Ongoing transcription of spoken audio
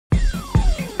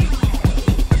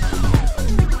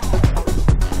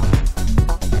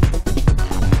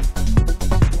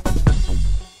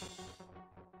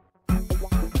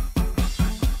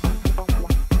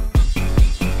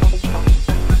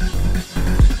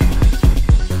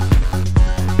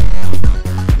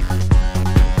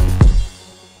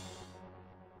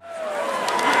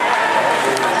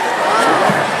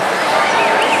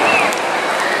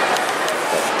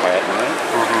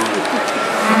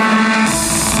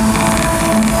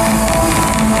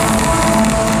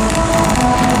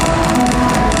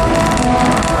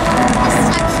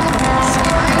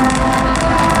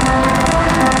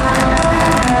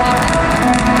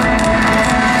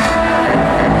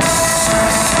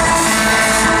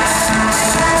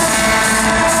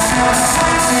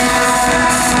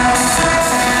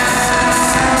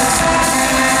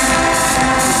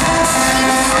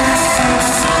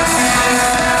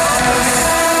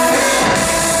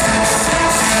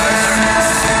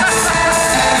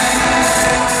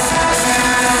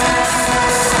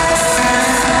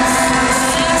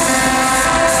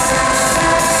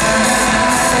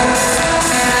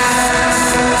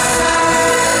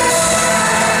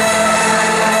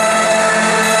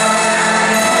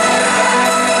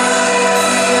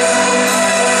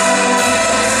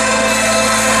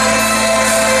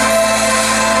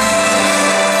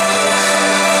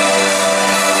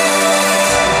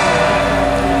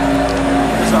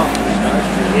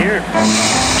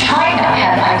China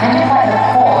have identified the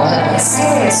cause of a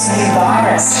serious new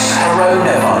virus.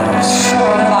 Coronavirus.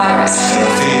 Coronavirus. It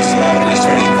appears to have at least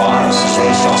 20 viruses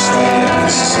reached Australia.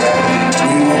 This is happening.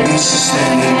 We will be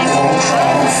suspending all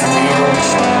travel from Europe.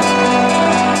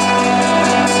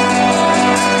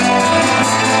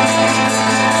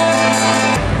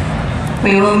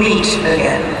 We will meet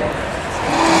again.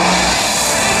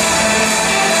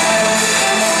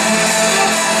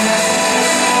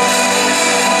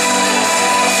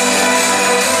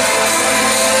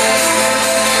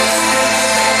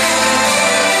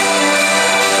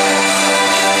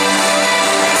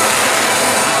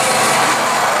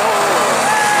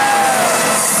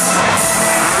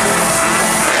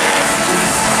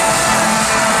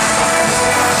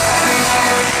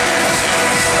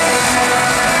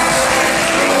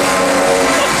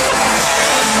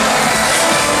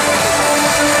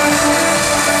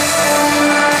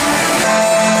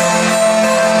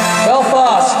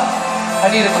 I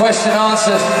need a question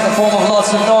answered in the form of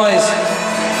lots of noise.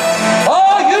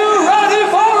 Are you ready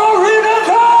for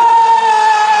Arenacross?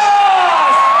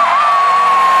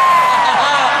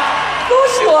 Of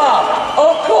course you are.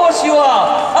 Of course you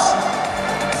are.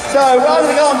 So we're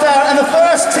going to calm down, and the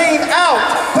first team out,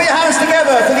 put your hands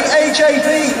together for the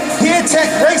AJB Gear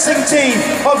Tech Racing team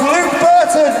of Luke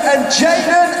Burton and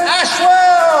Jaden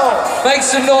Ashwell. Make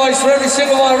some noise for every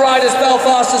single one of riders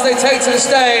Belfast as they take to the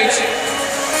stage.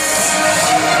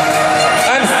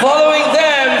 And following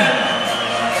them,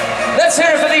 let's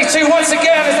hear it for these two once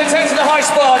again as they take to the high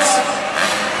spots.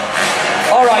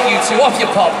 All right, you two, off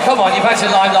your pop. Come on, you've had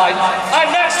your limelight.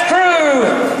 And next crew,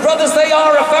 brothers, they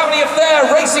are a family affair,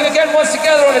 racing again once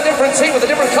together on a different team with a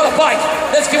different colour bike.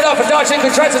 Let's give it up for Dodge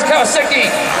Contractors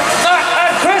Kawasaki, Matt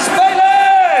and Chris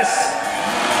Bayless.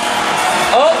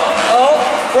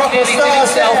 Rock the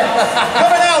stars there.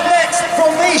 Coming out next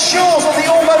from these shores of the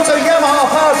All-Moto Yamaha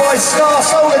powered by Star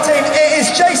Solar team, it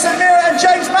is Jason Mira and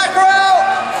James Mackerel.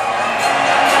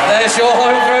 There's your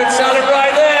homegrown talent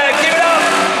right there. Give it up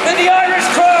to the Irish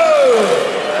crew.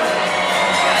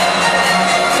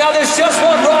 Now there's just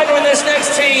one rider in this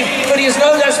next team, but he is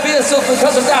no less fearsome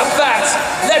because of that fact.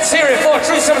 Let's hear it for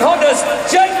True 7 Honda's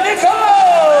Jake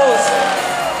Nichols.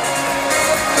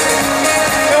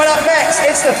 Coming up next,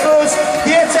 it's the Fuzz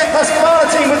Gear Tech Husqvarna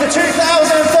team with the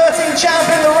 2013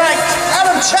 champion in the rank,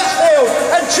 Adam Chatfield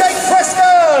and Jake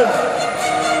Preston.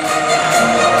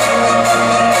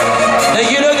 Now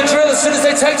you know the drill. As soon as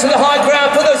they take to the high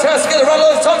ground, put those hands together, run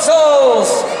those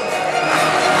tonsils.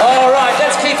 All right,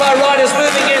 let's keep our riders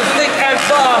moving in thick and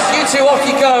fast. You two, off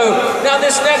you go. Now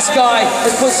this next guy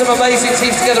has put some amazing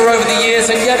teams together over the years,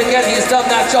 and yet again he has done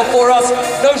that job for us.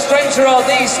 No stranger are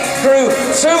these crew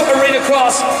to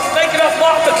Arenacross. Making up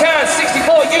Mark McCann,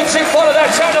 64, YouTube, follow that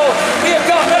channel. We have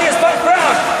got Marius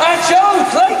Background and Joe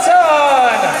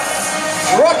Clayton.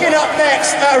 Rocking up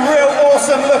next, a real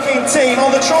awesome looking team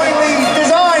on the Troy Lee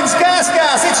Designs Gas,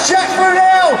 it's Jack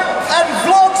Brunel and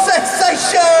Vlog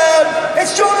Sensation,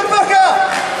 it's Jordan Booker.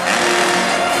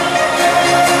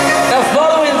 Now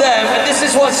following them, and this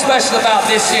is what's special about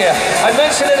this year, I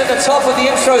mentioned it at the top of the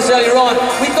intros earlier on,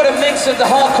 we've got a mix of the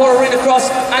hardcore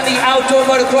Arenacross and the outdoor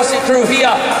motocrossing crew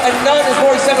here, and none is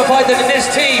more exemplified than in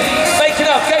this team. Making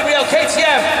up Gabriel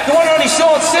KTM, the one and only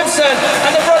Sean Simpson,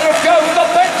 and the brother of Joe, we've got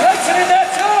Ben Clayton in there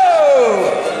too!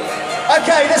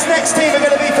 Okay, this next team are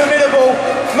going to be formidable.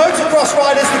 Motocross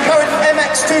riders, the current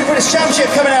MX2 British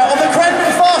Championship coming out on the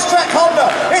Crendon Fast Track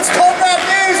Honda. It's Conrad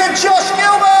Hughes and Josh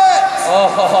Gilbert!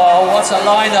 Oh, what a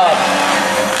lineup.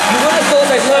 You would have thought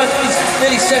they'd learned he's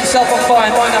really set himself on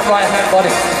fire. Mind that right hand, buddy.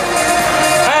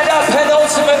 And our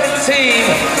penultimate team.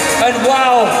 And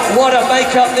wow, what a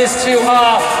makeup this two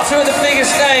are. Two of the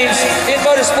biggest names in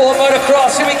motorsport,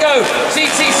 motocross. Here we go.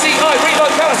 GTCI,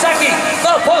 Revo Kawasaki,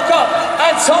 Mel Pocock,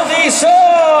 and Tommy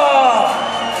Shaw.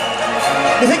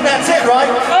 You think that's it, right?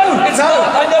 No, it's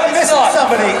not. I know it's not.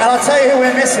 Somebody, and I'll tell you who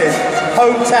we're missing.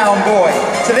 Hometown boy.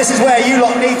 So this is where you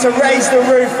lot need to raise the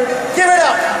roof. Give it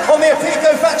up on the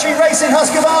Apico Factory Racing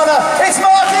Husqvarna. It's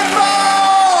Martin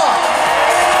Barr!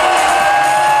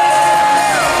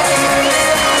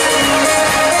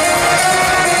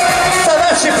 So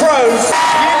that's your pros.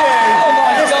 Oh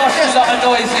my gosh, a lot of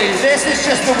noises. This is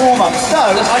just the warm-up. So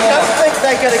I don't think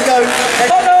they're going to go...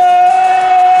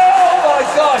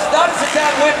 Gosh, that's a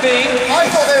Dan Whitby. I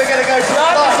thought they were going to go for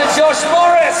that was a Josh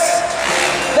Morris.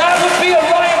 That would be a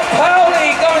Ryan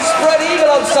Powley going spread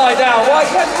eagle upside down. How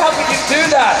could you do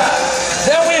that?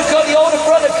 Then we've got the older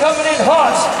brother coming in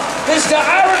hot, Mr.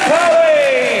 Aaron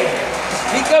Powley.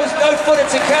 He goes no-footed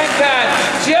to Can-Can.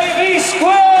 JV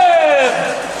Squib.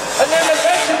 And then the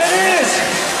legend it is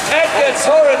Edgar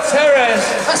Torrent-Terres.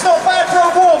 That's not bad for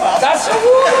a warm-up. That's a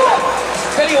woo!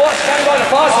 Tell you what, standing by the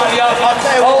far side,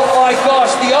 oh my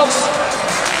gosh, the odds.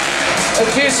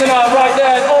 Accusing right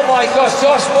there, oh my gosh,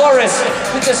 Josh Morris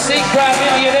with the seat grab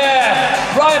in the air.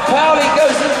 Ryan Powley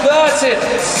goes inverted,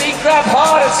 seat grab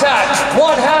heart attack,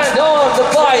 one hand on the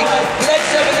bike,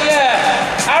 legs up in the air.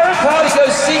 Aaron Powley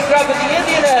goes seat grab in the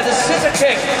Indian air, the scissor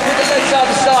kick with the legs out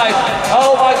the side.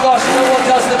 Oh my gosh, no one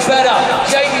does them better.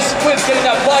 Jamie Squibb getting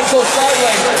that bike all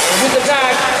sideways with the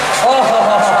drag. Oh,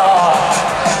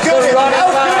 good. How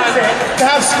good is it to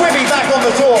have Squibby back on the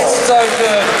tour? So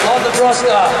good, on the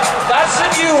roster. That's a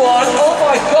new one. Oh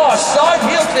my gosh, side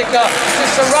heel kicker to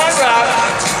Saran Wrap.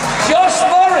 Josh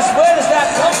Morris, where does that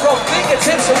come from?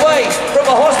 Fingertips away from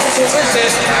a hospital visit.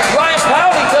 Ryan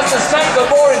Powley does the same but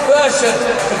more inversion.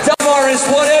 Doug Morris,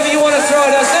 whatever you want to throw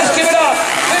at us, let's give it up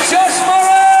to Josh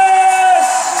Morris!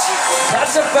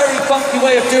 That's a very funky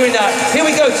way of doing that. Here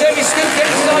we go, Jamie Scoop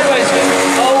getting sideways.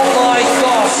 Oh my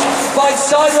gosh. Bike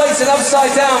sideways and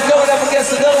upside down, going up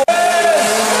against the double.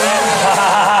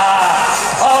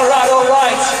 All right.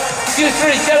 You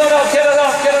three, get it up.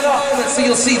 So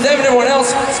you'll see them and everyone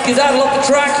else skedaddle up the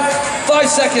track. 5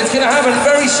 seconds, gonna happen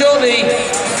very shortly.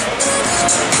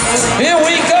 Here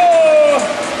we go.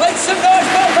 Make some noise,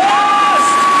 Belfast!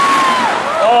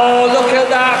 Oh, look at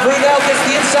that. Brunel gets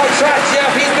the inside track,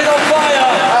 Jeff. He's been on fire.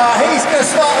 He's going to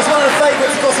start as one of the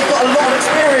favourites because he's got a lot of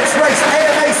experience racing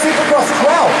AMA Supercross as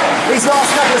well these last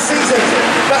couple of seasons.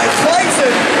 But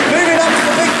Clayton, moving up to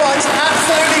the big bikes,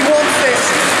 absolutely wants this.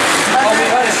 Oh,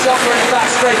 we've had a shocker in the back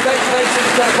straight. Ben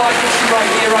Clayton's got a bike issue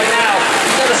right here, right now.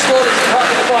 He's got a score that's can't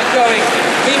get the bike going.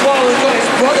 Meanwhile, we've got his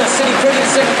brother sitting pretty in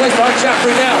second place behind Jack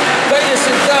Brunel. Bayless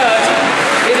in third.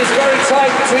 It is very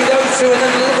tight between those two and then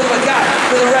a little bit of a gap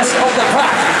for the rest of the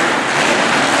pack.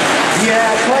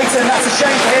 Yeah, Clayton, that's a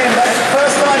shame for him, but it's the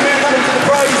first time moving up into the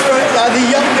pros for the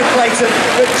younger Clayton.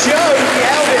 But Joe, the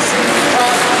eldest,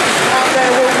 out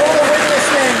there will want to win this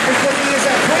thing because he is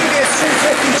a previous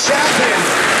 250 champion.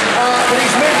 But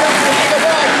he's moved up to the bigger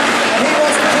bike and he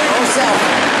wants to prove himself.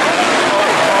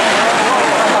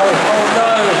 Oh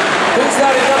no. Who's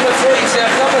that in number 3, Jeff?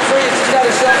 Number 3 is just had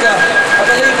a shocker. I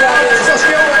believe that is Josh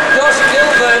Gilbert. Josh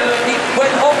Gilbert. He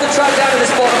went off the track down to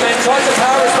this bottom end, tried to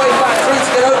power his way back through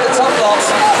to get over the top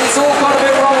blocks. It's all gone a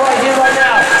bit wrong right here, right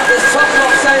now. There's top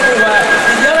blocks everywhere.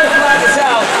 The yellow flag is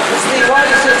out, which means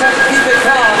riders just have to keep it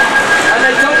calm. And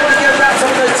they don't want to get wrapped up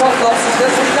in those top blocks,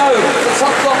 because we know the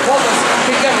top block problems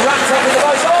can get wrapped up in the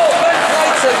most. Oh, Ben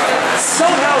Clayton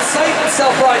somehow saved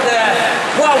himself right there.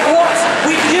 Well, what?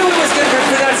 We knew it was going to be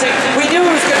frenetic. We knew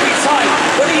it was going to be tight.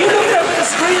 But are you looking up at the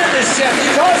screen at this, Jeff?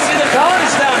 You can't see the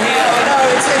carnage down here. No,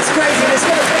 it's crazy. It's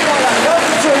going to be like that.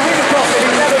 Welcome to Arenacross that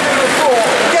you've never been before.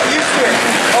 Get used to it.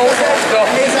 Oh, God.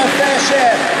 Here's our fair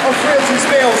share of thrills and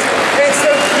spills. It's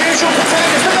the usual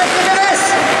protagonist. Look at this.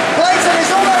 Clayton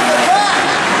is all over the back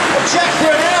of Jack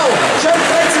Brunel. Joe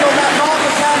Clayton on that Mark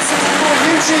McCann 64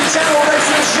 YouTube channel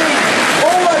racing machine.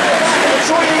 All over the back of the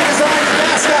Troy Design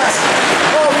gas.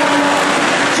 Oh,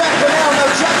 Jack Brunel. No,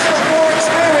 Jack's got more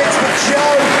experience, but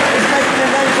Joe is making a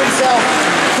name for himself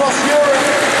across Europe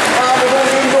with all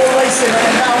the indoor racing,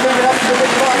 and now moving up to the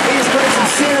big bike. He is putting some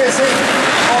serious in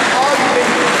on arguably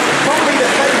probably the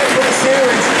favourite for the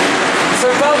series. So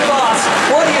Belfast,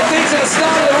 what do you think to the start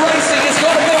of the racing? It's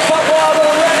got a bit buck wild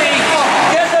already.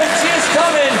 Get those cheers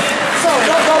coming. Sorry.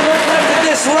 Not got long left in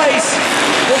this race.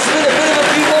 There's been a bit of a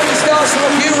few morning stars from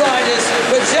a few riders,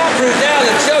 but Jack Brunel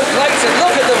and Joe Clayton,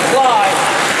 look at them fly.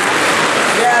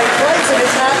 Yeah, Clayton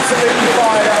is absolutely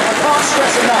fired up. I can't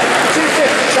stress enough.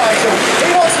 250 title. He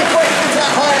wants to break into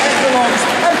that higher echelons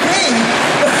and be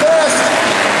the first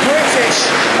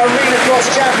British Arenacross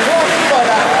champion. What do I mean by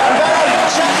that? And that old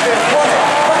champion won it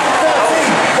back in 13.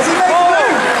 Has he made the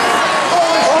move?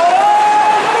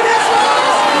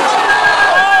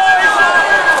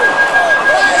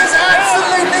 That is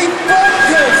absolutely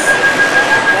bonkers.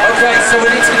 Okay, so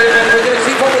we need to do that. We're going to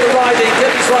keep on with the riding,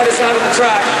 get these riders out of the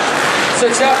track. So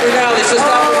Jack Brunel is just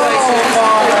out of the race. Oh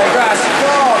my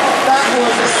God, that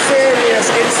was a serious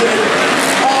incident.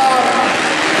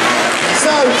 So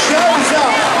Joe's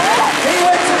up. He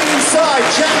went to the inside,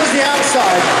 Jack was the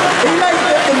outside. He made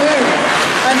the move.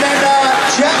 And then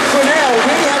Jack Brunel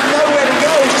really had nowhere to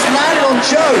go. He just landed on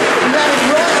Joe. He landed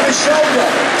right on his shoulder.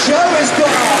 Joe has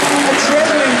got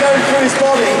adrenaline going through his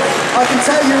body. I can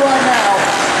tell you right now,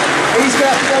 he's going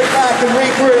to have to go back and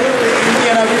regroup.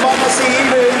 You know, we might not see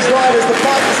either of these riders. The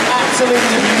bike is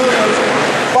absolutely good.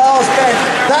 Bars bent.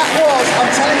 That was,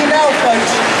 I'm telling you now,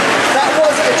 folks, that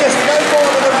was just no more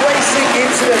than a racing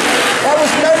incident. That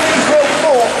was nobody's real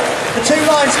thought. The two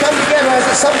lines come together as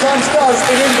it sometimes does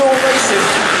in indoor racing.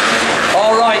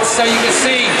 All right, so you can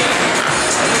see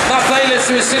Matt Bayless,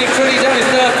 who is sitting pretty down in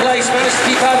third place, managed to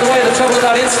keep out of the way of the trouble at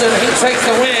that instant. He takes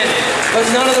the win. But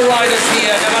none of the riders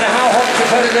here, no matter how hot and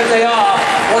competitive they are,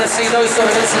 want to see those sort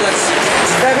of incidents.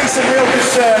 There'll be some real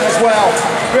concern as well.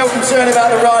 Real concern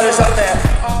about the riders up there.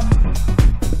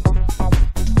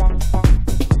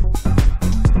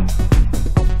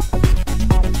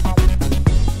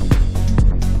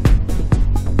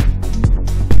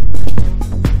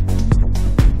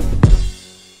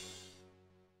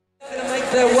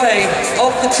 Their way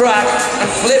off the track and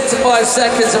flip to 5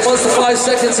 seconds, and once the 5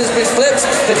 seconds has been flipped,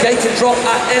 the gate can drop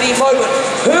at any moment.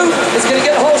 Who is going to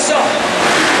get a whole shot?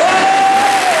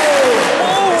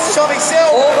 Oh! It's Tommy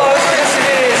Silk. Almost, yes it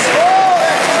is. Oh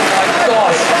my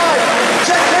gosh.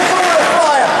 Jack Nickel with a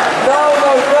flyer. No.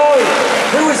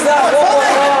 Who is that?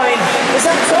 119. Is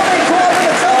that Tommy caught in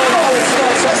the top? No, it's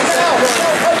not. Just now.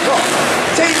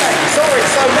 Teammate, sorry.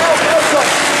 So now Pocock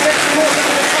gets caught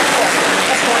in the top one.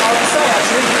 That's quite hard to say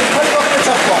actually. Pocock in the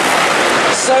top one.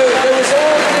 So there was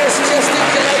all this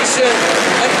gesticulation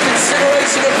and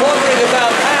consideration and pondering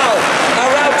about how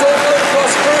our outdoor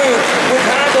motocross crew would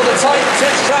handle the tight,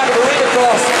 intense track of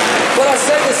Arenacross. But I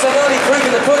say there's some early proof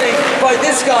in the pudding by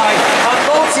this guy, a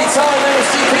multi-time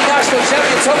MSGP national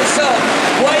champion, Tommy Self,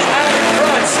 way out in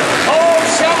front. Oh,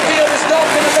 champion is not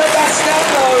going to let that stand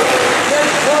though.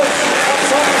 Very close on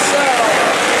Tommy Self.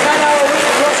 Can our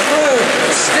Arenacross crew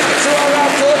stick it to our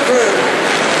outdoor crew?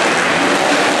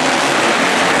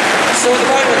 So at the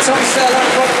moment, Tommy Sell out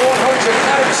front of 100,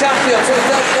 Adam Champion to the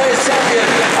 30 days champion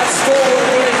at Stormwood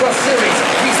Arenacross Series.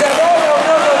 He's there. Oh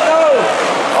no!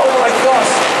 Oh my gosh,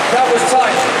 that was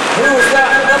tight. Who was that?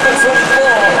 Number 24.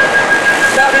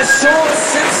 That is Sean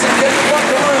Simpson getting front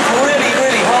of the roof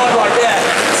really hard right there.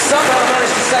 Somehow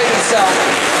managed to save himself.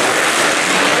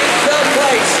 In third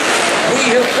place,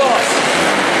 we have got,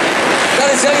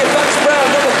 that is Elliot Banks Brown,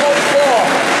 number 44,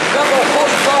 number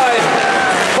 45,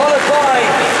 followed by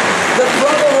the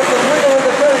brother of the winner of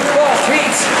the very first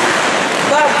heat,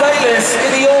 Matt Bayless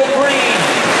in the all green.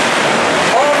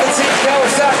 On the team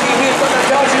Kawasaki, we have got the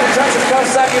Belgian attractive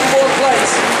Kawasaki in fourth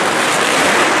place.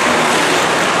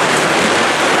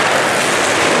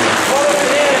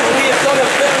 Following in, we have got a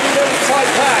very tight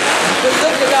pack. But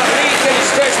look at that lead getting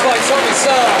stretched by Tommy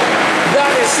Searle.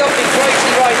 That is something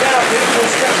crazy right now. People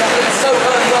stretch that lead so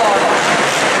early on.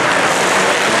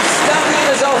 Standing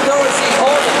as authority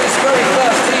on this very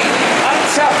first heat. Adam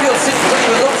Chatfield sits pretty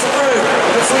with lots of room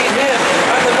between him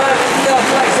and the man in third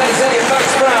place, that is Elliot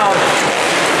Banks Brown.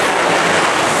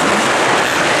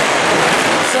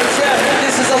 So Jeff,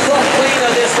 this is a lot cleaner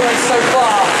this race so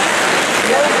far.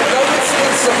 No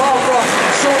incidents apart from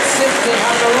Sean Simpson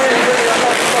having a really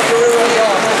unlucky buckaroo early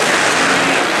on.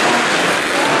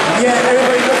 Yeah,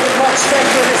 everybody looking much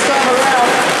stronger this time around.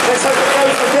 Let's hope it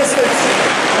goes the distance.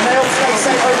 And they all stay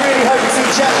safe. I really hope to see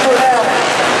Jack pull out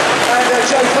and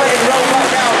Joe Clayton roll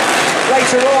back out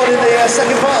later on in the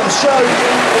second part of the show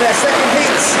in their second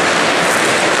heats.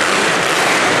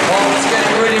 Oh, it's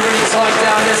getting really tight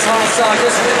down this hard side.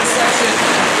 This middle section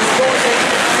is causing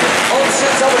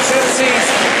options, opportunities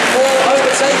for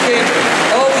overtaking.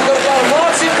 Oh, we've got to go.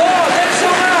 Martin Barr, there's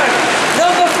your man.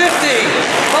 Number 50.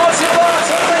 Martin Barr,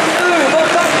 top lane blue. Not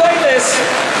Matt Bayless.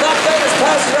 Matt Bayless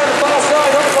passes around the far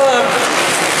side on firm.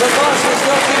 But Martin is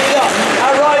not giving up.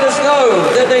 Our riders know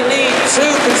that they need 2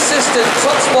 consistent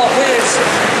top spot wins.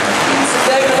 So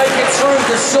they're going to make it through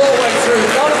the short way through.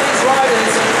 None of these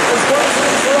riders, as well as it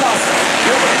is for us,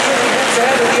 will be getting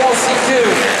head-to-head with the LC2.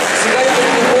 So they have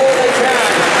to do all they can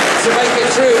to make it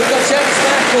through. We've got James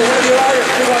Mackle, one of your Irish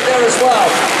crew right there as well.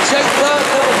 Jake Burke,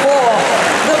 number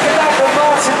 4. Look at that from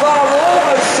Martin Barr,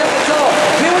 almost shut the door.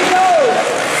 Here we go.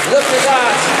 Look at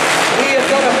that. We have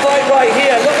got a fight right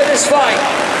here. Look at this fight.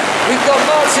 We've got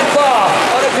Martin Barr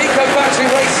on a Pico Factory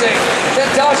Racing. Then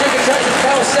Darjik attracted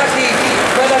Kawasaki.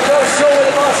 But I'm not sure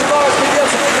whether Martin Barr has been able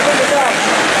to make a bit of that.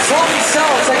 Tommy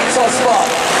Sal taking top spot.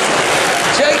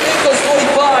 Jake Nichols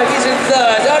 45, he's in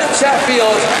third. Adam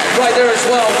Chatfield right there as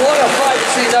well. What a fight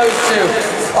between those two.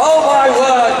 Oh my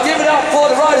word, give it up for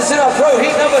the riders in our pro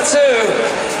heat number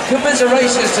 2.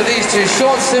 Commiserations to these two,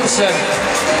 Sean Simpson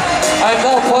and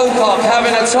Mel Pocock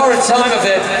having a torrid time of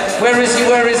it. Where is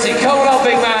he? Come on up,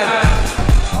 big man.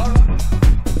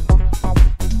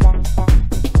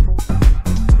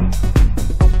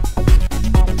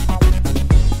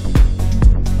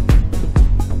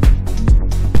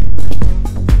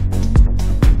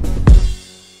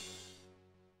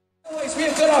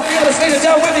 We've got our fearless leader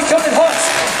down with me, coming hot.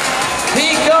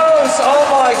 He goes, oh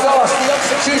my gosh, the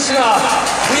executioner.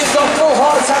 We've got full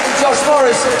heart attack with Josh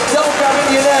Morris. Double grab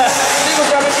in you there, single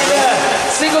grab in you there,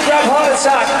 single grab heart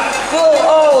attack. Full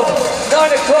old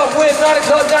 9 o'clock with 9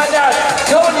 o'clock down.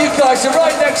 Come on you guys, guys are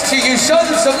right next to you. Show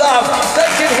them some love. They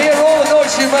can hear all the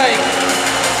noise you make.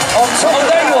 On top of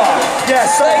there you are.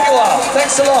 Yes, there you are.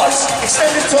 Thanks a lot.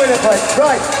 Extended toilet break.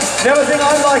 Right. The other thing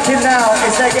I'm liking now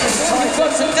is they're getting what we've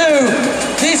got to do.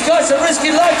 These guys are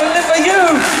risking life and live for you.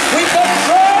 We've got to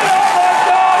try. Oh my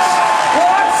gosh!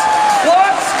 What?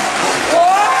 What?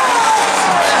 What?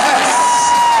 Yes.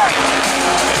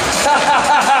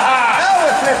 Now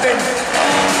we're flipping.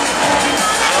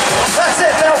 That's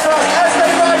it, Belfast. As they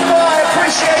ride by,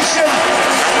 appreciation.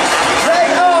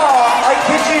 They are, I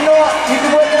kid you not, you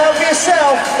can work it out for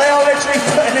yourself. They are literally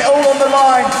putting it all on the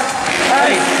line.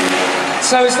 Hey,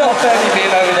 so it's not fair me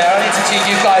being over there. I need to cheer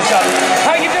you guys up.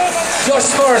 How you doing? Josh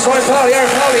Morris, Ryan Powley,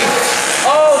 Aaron Powley.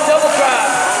 Oh, double grab,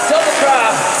 double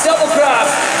grab, double grab,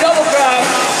 double grab,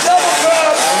 double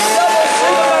grab, double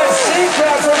Superman C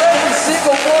grab from every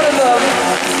single one of them.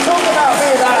 Talk about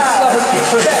being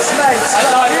best mates. I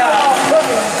like that.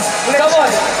 Come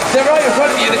on, they're right in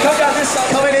front of you. They come down this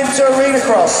side. Coming into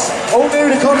Arenacross. All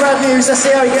new to Conrad News. Let's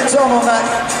see how he gets on that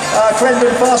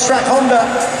Crendon Fast Track Honda.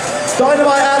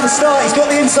 Dynamite at the start. He's got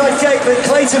the inside gate, but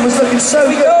Clayton was looking so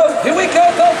good. Here we go,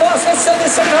 Belfast. Let's send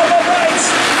this second half on right.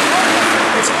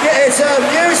 It's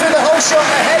News with the whole shot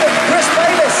ahead of Chris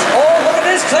Bayless. Oh, look at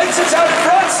this. Clayton's out in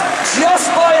front.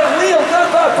 Just by a wheel. No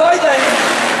bad by then.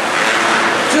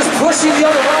 Just pushing the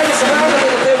other riders around a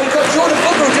little bit. We've got Jordan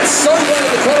Booker who did so well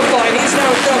in the qualifying. He's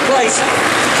now in third place.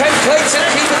 Can Clayton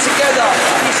keep it together?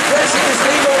 He's pressing his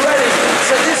lead already.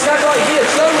 So this guy right here,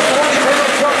 Joe with the one who came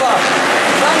on proper,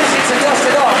 managing to dust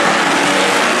it off.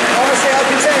 Honestly, I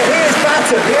can tell you, he is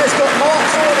battered. He has got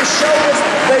marks on his shoulders.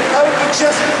 They've only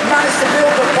just managed to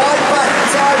build the bike back in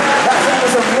time. That thing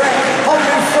was a wreck. Whole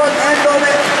new front end on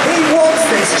it. He wants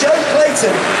this. Joe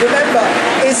Clayton, remember,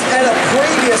 is at a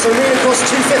previous Arenacross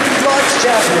 250 bikes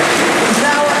champion. He's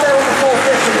now up there on the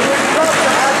 450. He would love to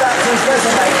add that to his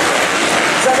resume.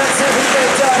 So let's see if he can get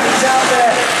it done. He's out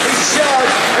there. He's sharp.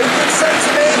 He did say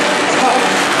to me, come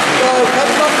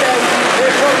Monday,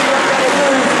 they're probably not going to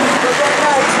move. But right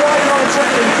now, he's riding on a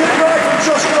champion. Good ride from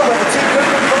Josh Gilbert, the two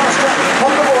Crendon Fast Track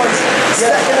Honda boys.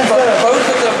 Second and third. Both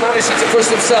of them managing to push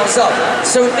themselves up.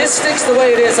 So if this sticks the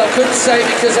way it is, I couldn't say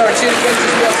because our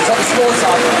adjudicators work on the sports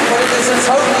up, but it is a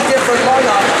totally different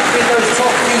lineup in those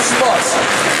top few spots.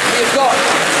 You've got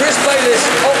Chris Bayless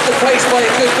off the pace by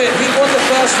a good bit. He won the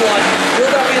first one. Will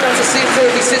that be enough to see through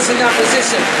if he sits in that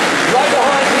position? Right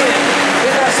behind him,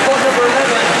 in that spot number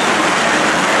 11.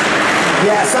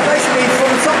 Yeah, so basically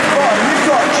from top to bottom, you've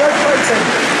got Joe Clayton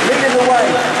leading the way.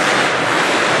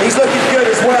 He's looking good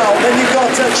as well. Then you've got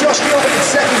Josh Gilbert in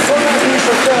second, Conrad News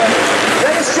for third.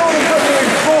 Then it's Jordan Booker in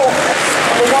fourth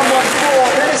on the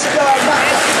 114. Then it's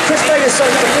Chris Bayless for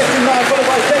 59, followed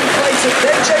by Ben Clayton.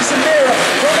 Then Jason Meara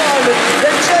from Ireland.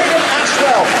 Then Jaden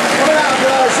Ashwell coming out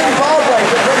of Zimbabwe,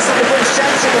 but racing the British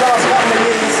Championship the last couple of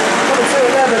years for the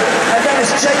 211. And then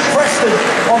it's Jake Preston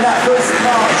on that first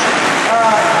march.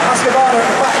 Escobar at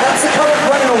the back, that's the current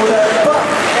running order, but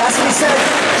as we said,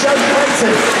 Joe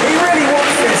Clayton, he really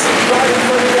wants this, riding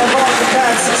for the Mark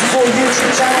McCann 64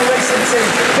 YouTube channel racing team.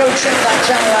 Go check that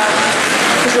channel out,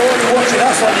 because you're already watching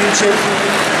us on YouTube.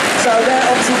 So they're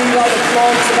obviously doing like the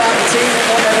vlogs about the team and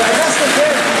whatever, and that's the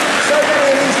thing. So many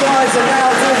of these guys are now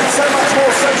doing so much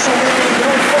more social media, you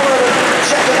can all follow them,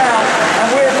 check it out, and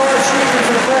we're live streaming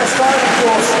for the first time, of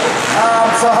course.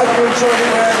 So I hope you're enjoying it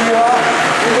wherever you are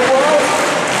in the world.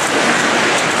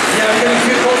 Yeah, I'm getting a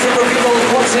few calls from people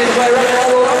watching wherever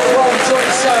all over the world enjoy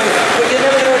the show, but you're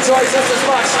never going to enjoy just as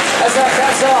much as our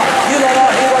cats are. You lot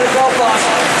are here at Belfast.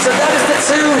 So that is the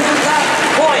 2-lap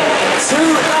point. 2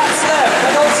 laps left,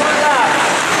 and ultimate lap.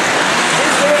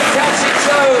 Is there any catching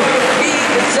Joe? He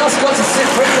has just got to sit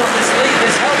pretty on this lead,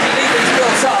 this healthy lead that he's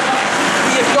built up.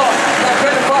 You've got that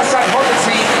Crendon Fast Track Honda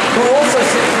team who also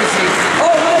sit pretty.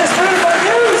 Oh, man, it's really my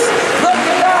news! Look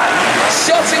at that!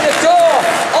 Shutting the door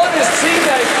on his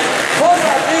teammate.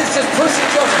 Conrad News just pushing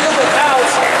Josh Gilbert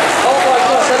out. Oh my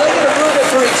gosh, are they going to ruin it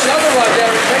for each other right there?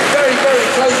 It's been very, very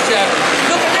close, Jeff.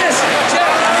 Look at this,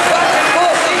 Jeff, back and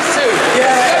forth, these two.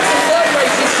 Yeah. That's a third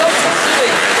race, it's so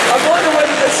silly. I wonder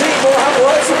whether the team will have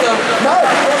words with them. No.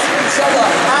 Watching each other.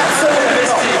 Absolutely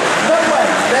not. No way.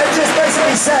 They've just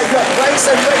basically said, look, race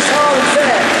and race hard and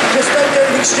fair. Just don't do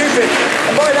anything stupid.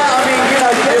 And by that, I mean, you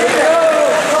know, Here we go.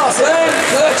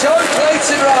 Joe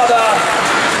Clayton, rather.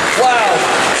 Wow.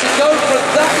 To go from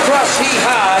that crash he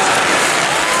had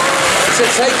to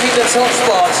taking the top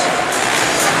spot.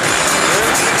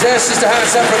 There's just a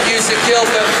hands up from Music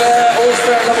Gilbert. Fair, all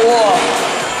fair number 1.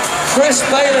 Chris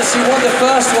Bayless, who won the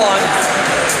first one.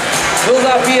 Will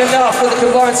that be enough for the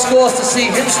combined scores to see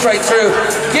him straight through?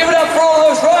 Give it up for all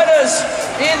those riders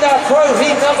in that pro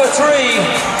heat number 3.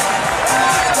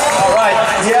 All right,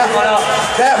 Yeah.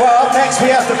 Well, up next we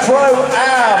have the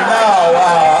Pro-Am.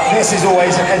 Now, this is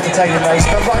always an entertaining race,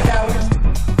 but right now...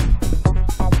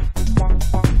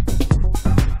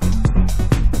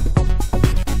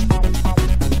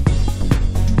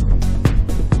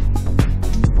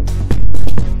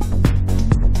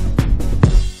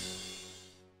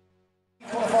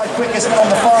 Quickest on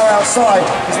the far outside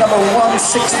is number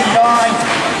 169.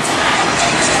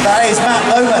 That is Matt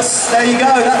Lomas. There you go.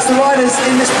 That's the riders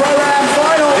in this Pro-Am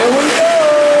final. Here we go.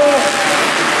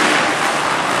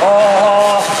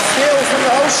 Oh, Steele's from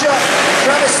the whole shot.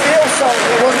 Travis Steele, sorry,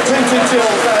 it wasn't 222.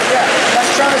 Yeah,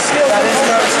 that's Travis Steele. That is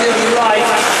Travis Steele, you're right.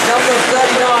 Number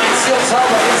 39, Steele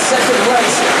Talbot in second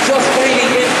place. Josh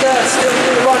Greeley in third, still in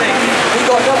the running. We've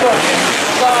got number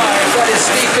 5, that is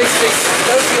Steve Bixby.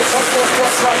 Those are your top 4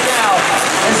 spots right now.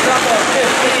 It's number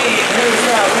 15, who's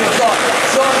now? We've got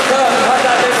John Kerr, who had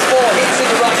that next 4, he's in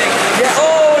the running. Yeah.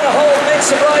 Oh, and a whole mix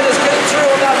of riders getting through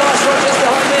on that last one just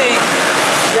behind me.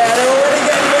 Yeah, they're already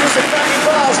getting loose at Frankie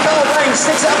Bars. Carl Lane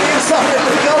sticks out the inside of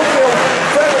the goldfield.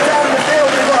 Further down the field,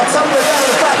 we've got a tumbler down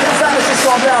the back. His has just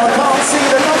gone down. I can't see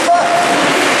the number.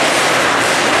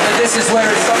 And this is where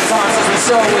it sometimes, as we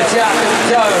saw with Jack and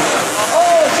Joe.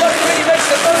 Oh, Josh really makes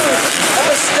the move. A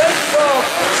mistake from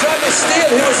Travis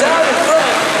Steele, who was out in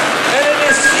front. And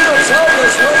it is Steele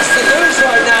Talbot's race to lose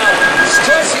right now.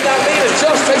 Stretching that lead as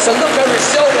Josh takes a look over his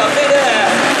shoulder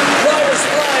mid-air. Riders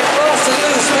flying fast and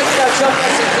loose, making that jump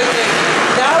as including.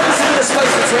 Now this is the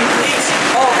space between each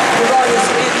of the riders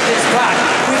in this pack.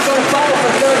 We've got a battle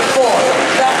for third and fourth.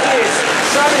 That is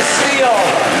Travis Steele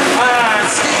and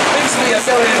Steve Bixby are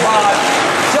going hard.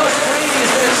 Josh Green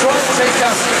is going to try to take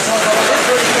down Steve Talbot, but it's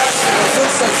really catching him. It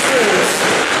looks so smooth.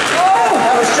 Oh,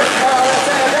 that was just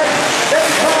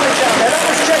David Carnage down there. That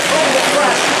was Jeff Bond that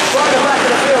crashed right at the back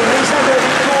of the field. He's now going to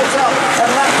be caught up and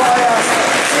lapped by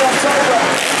Steele Talbot.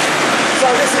 So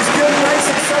this is good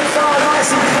racing so far, nice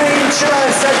and clean. Should I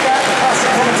have said that? The classic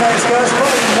commentators first,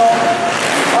 probably not.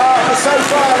 But so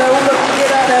far they're all looking good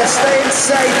out there, staying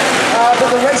safe. But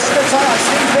the race to the time,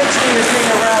 Steve Bixby has been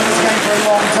around this game for a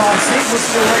long time. Steve was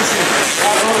still racing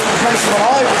at the local place when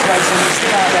I was racing. He's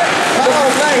still out there.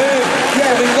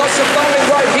 Yeah, we've got some battling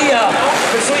right here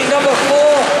between number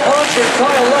 400,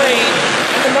 Kyle Lane,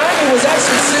 and the man who was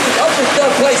actually sitting up in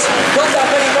third place not that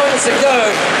many moments ago.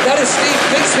 That is Steve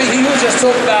Bixby, who you were just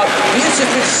talking about. He's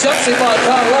just been shunted by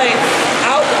Kyle Lane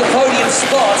out of the podium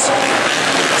spot.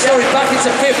 Sorry, back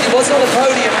into 50. It wasn't on the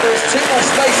podium. There's too much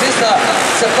space, isn't there,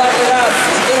 to back it out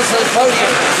to get onto the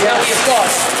podium. Now you've got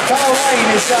Kyle Lane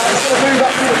is going to move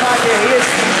up through the pack here. He is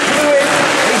fluid.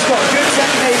 He's got good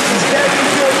technique. He's very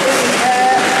good in the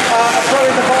air,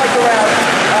 throwing the bike around.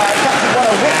 Captain won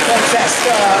a whip contest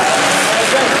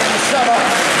in the summer,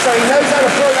 so he knows how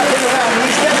to throw that thing around.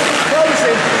 He's definitely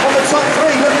closing on the top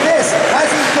 3. Look at this. Has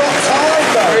he got time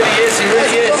though? He really is, he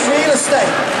really is. He's got real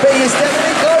estate, but he is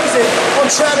definitely closing on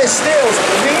Travis Steele's.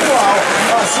 Meanwhile,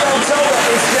 Steele Talbot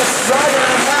is just riding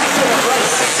an immaculate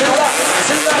race. Two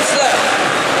laps left.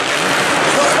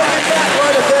 Not coming back,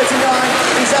 rider 39.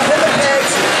 He's up in the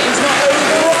pegs. He's not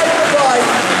overriding the bike.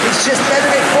 He's just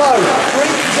letting it flow.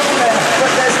 Breathing's on there,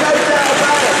 but there's no doubt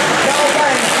about it. Carl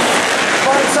Lane,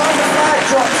 by the time the flag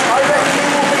drops, I reckon he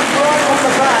will be right on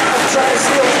the back of Travis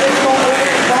Steele, if not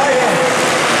already by him.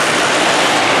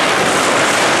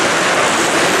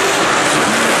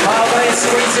 Kyle Lane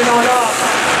squeezing on up.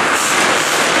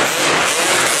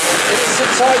 It is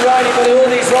some tight riding, but all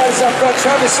these riders up front.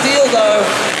 Travis Steele, though,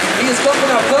 he has gone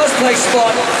from our first place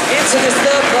spot into this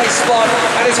third place spot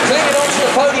and is clinging onto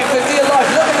the podium for dear life.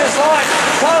 Look at this line.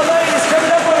 Kyle Lane is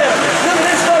coming up with him. Look at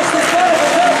this folks, this battle for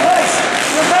third place.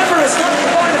 Remember, it's not the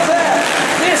final affair.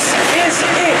 This is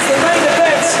it, the main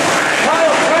event.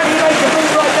 Kyle, can he make a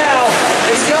move right now?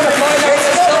 He's going to find out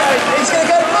his side. He's going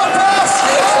to go right past.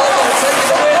 Steele Talbot taking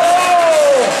the win.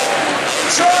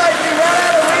 Tried, he ran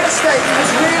out of real estate. It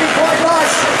was really quite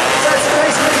nice. That's the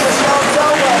race lead for Steele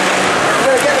Talbot.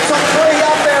 We're going to get the top 3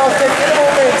 up there, I think. Get them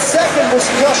all in. Second was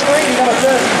Josh Green, number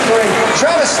 33.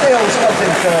 Travis Steele's up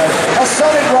in third. A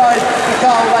solid ride for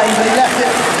Carl Lane, but he left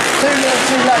it too little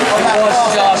too late on that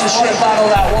last Josh, what a battle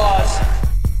that was.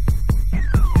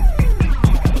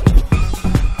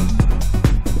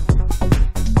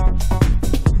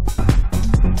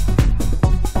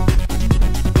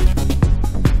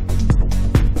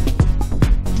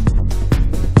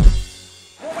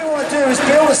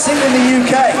 A scene in the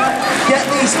UK, get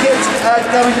these kids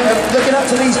going, looking up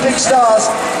to these big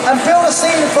stars, and build a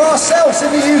scene for ourselves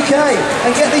in the UK,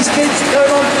 and get these kids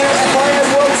going on to do FIA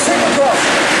World Supercross.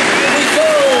 Here we go!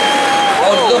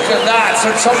 Oh, look at that! So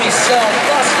Tommy Sell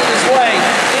busted his way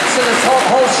into the top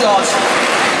hole shot.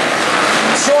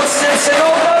 Simpson.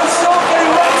 Oh no, stop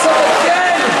getting wrapped up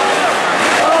again.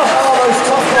 Oh, those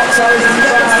top blocks are easy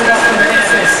to hang up from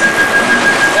this.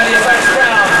 Elliot Banks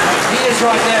Brown, he is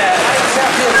right there. Alex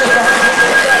Sheffield just behind him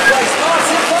in third place.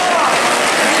 Martin Barr,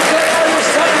 he's got Irish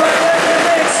time right there in the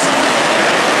mix.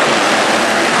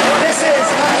 Well, this is,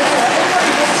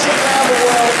 everybody watching around the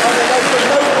world, I mean, there's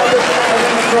no one looking at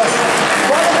Arenacross.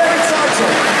 By the very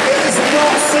title, it is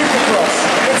not Supercross.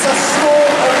 It's a small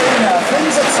arena.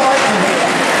 Things are tight in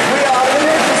here. We are in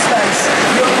the space.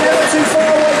 You're never too far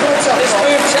away from the top. This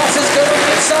move, Chatter's going on the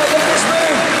inside. Look at this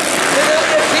move. They're going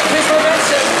to keep his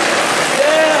momentum.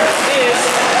 There is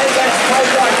Elliot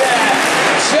Banks right there.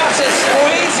 Chatter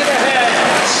squeezing ahead.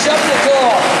 Shut the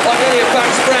door on Elliot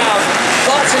Banks Brown.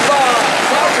 Martin Barr,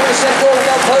 now trying to set ball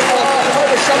above Pocock.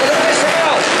 Trying to shove it. Look at this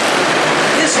now.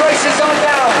 This race is on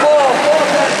now.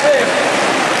 Fourth and fifth.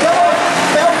 Come on,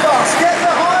 Belfast, get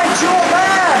behind your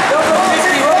man. Number 50,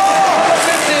 number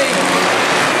 50.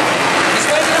 He's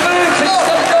making a move. Can he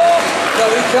shut the door? No,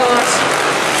 he can't.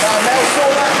 Mel saw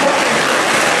that coming.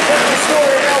 Look the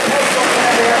story of Mel Pocock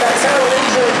there. He had that terrible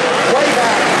injury way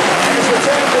back. He was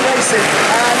returning to racing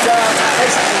and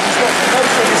basically he's got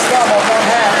most of his thumb on one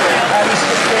hand and he's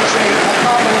just literally, I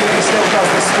can't believe he still does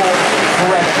this sport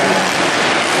correctly.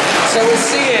 So we're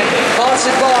seeing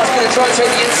Martin Barr's going to try and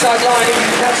take the inside line. He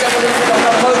can catch up a little bit on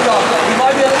that Pocock. He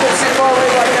might be a little bit too far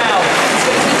away right now. He's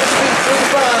going to keep the speed through the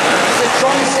burn. He's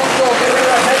trying to sit door, get rid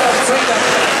of that head between them.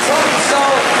 Tommy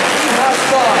Saul, he has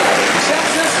five.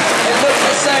 Chatters, it looks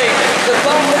the same. The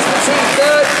bump is between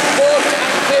third, fourth,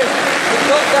 and fifth. We've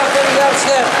got that many laps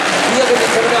left. The other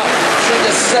is coming up to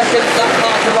the second lap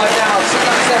marker right now.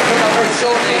 Second lap coming up very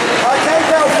shortly. Okay,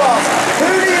 Belfast, who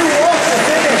do you want to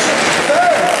finish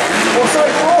third? Or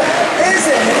sorry, fourth? Is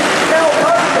it Mel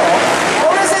Pocock?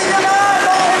 Or is it your man,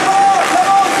 Martin Barr? Come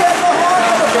on, get behind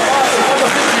him. Number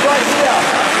 50 right here.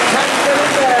 Can you get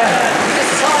in there?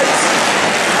 It's tight.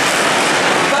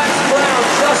 Banks Brown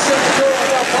just shut the door of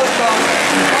Mel Pocock.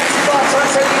 Martin Barr trying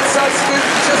to take the inside scoop.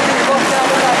 Just getting bumped down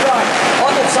with that right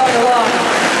on the title line.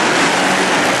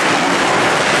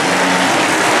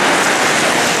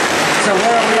 So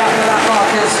where are we at with that,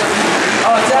 Marcus?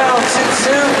 Down to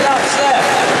 2 laps left.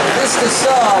 Mr.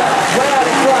 Saab, way out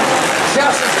in front.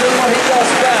 Chatson's doing what he does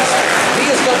best. He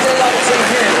has got daylight between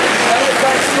him. Elliot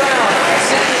Banks Brown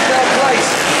sitting in third place.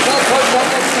 Mel Pocock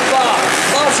next to Barr.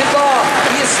 Martin Barr,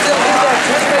 he is still in there.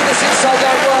 Can he make this inside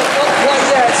down work? Not quite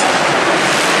yet.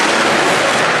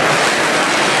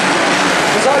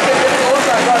 Because I get rid of all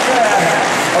that right there.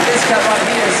 On this cat right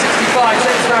here, 65,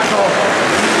 James Mackerel.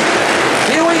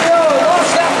 Here we go,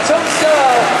 last lap, Tom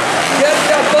Star. Getting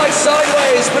that bike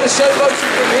sideways, but a show motion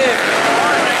from him.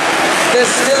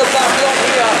 There's still a back block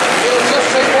here. It'll just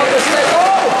take one mistake.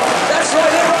 Oh! That's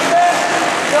right here, right there.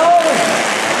 No!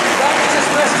 That just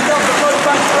messed it up for both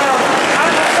Banks Brown.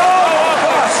 And no!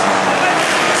 Gosh!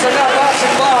 So now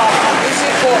Martin Barr is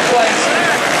in fourth place.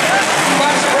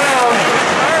 Banks Brown.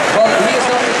 Well, he is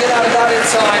not going to get out of that in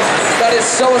time. That is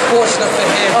so unfortunate for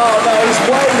him. Oh no, he's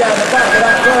way down the back of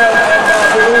that curve and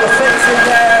with all the fencing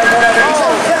there and whatever. He's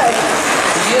okay.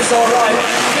 He is alright.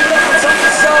 Give it up for Tommy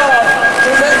Saab,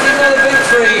 defending another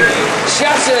victory.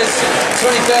 Chatters,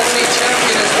 2013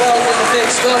 champion as well in the mix.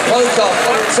 Mel Pocock,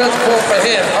 what a return to form for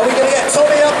him. Are we going to get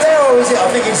Tommy up there or is it, I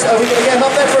think are we going to get him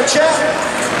up there for a chat?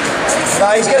 No,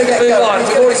 he's going to get Move going. on,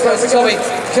 we've already spoken to Tommy.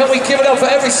 Can we give it up for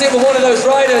every single one of those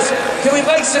riders? Can we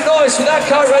make some noise for that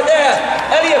guy right there?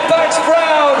 Elliot Banks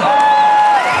Brown.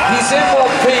 He's in one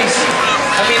piece.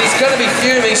 I mean, he's going to be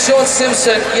fuming. Sean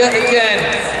Simpson, yet again,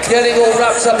 getting all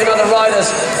wrapped up in other riders.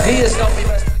 He is not the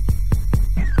best.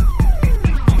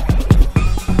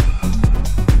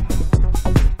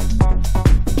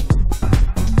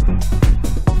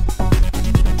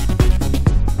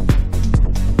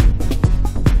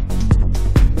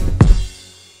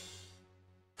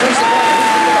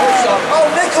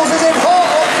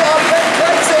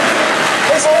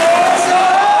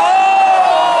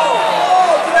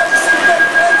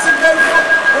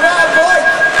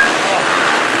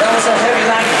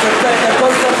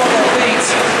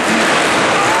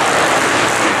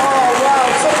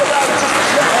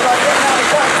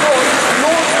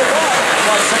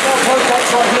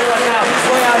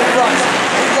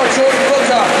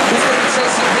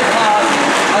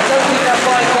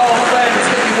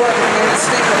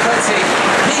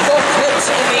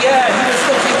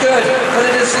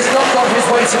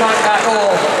 At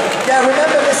all. Yeah,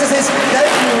 remember this is his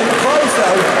debut in the pros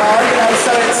though, you know,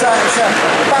 so it's a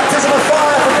baptism of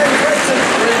fire for Billy Grayson.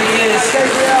 It really is.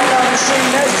 Gabriel machine,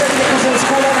 there's Jake Nichols in the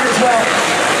school on as well.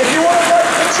 If you want to vote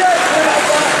for Jake,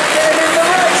 remember, get him in the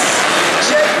race.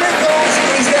 Jake Nichols,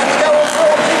 he's going to go on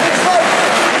for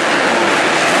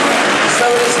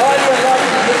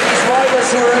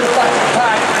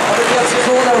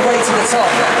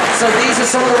are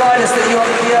some of the riders that you will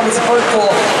be able to vote for,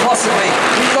 possibly.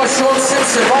 We've got Sean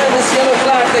Simpson riding this yellow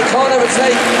flag. They can't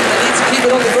overtake. They need to keep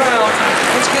it on the ground,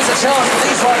 which gives a chance for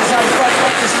these riders out front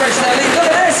not to stretch their lead. Look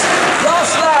at this!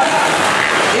 Last lap.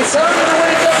 It's only the way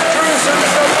it goes through, so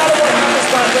there's no matter what happens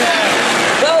back there.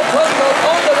 Bell Poco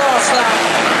on the last lap.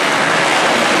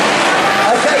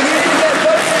 Okay, you need to get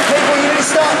voting, people. You need to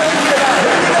start thinking about who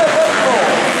you're going to vote for.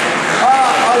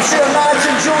 I should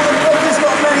imagine Jordan Booker's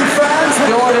got many fans.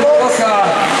 Jordan Booker,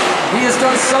 he has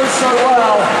done so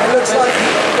well. It looks like,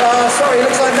 it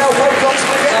looks like Mel Pocock's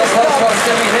going to get this done. Pocock's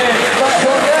going to be here. But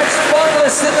your next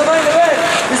finalist in the main event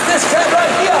is this cat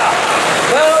right here.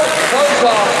 Mel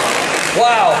Pocock.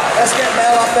 Wow. Let's get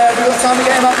Mel up there. We've got time to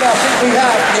get him up there. I think we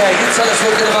have. Yeah, you tell us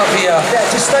we'll get him up here. Yeah,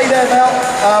 just stay there, Mel.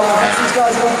 Once these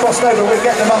guys are all crossed over, we'll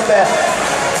get them up there.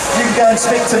 You can go and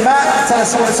speak to Matt and tell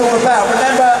us what it's all about.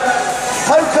 Remember,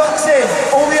 Pocock's in.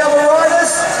 All the other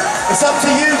riders, it's up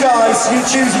to you guys. You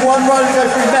choose one rider to go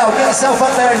through. Mel, get yourself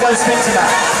up there and go and speak to Matt.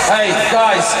 Hey,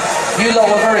 guys, you lot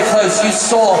were very close. You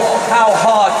saw how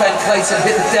hard Ben Clayton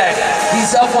hit the deck.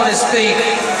 He's up on his feet.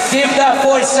 Give that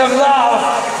boy some love.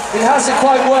 It hasn't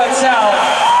quite worked out.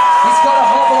 He's got a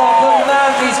hobble on, but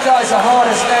man, these guys are hard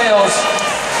as nails.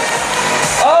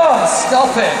 Oh,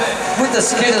 stop it. With the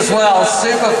skid as well,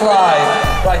 Superfly.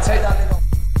 Right, take that.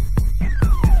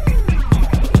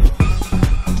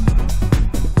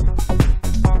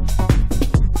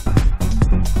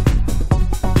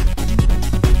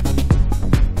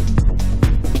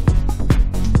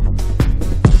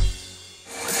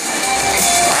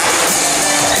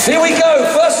 Here we go,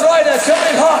 first rider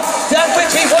coming in hot. Dan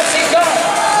Whitty, what's he got?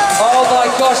 Oh my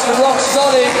gosh, the rock's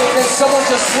solid. Then someone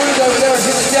just swooned over there and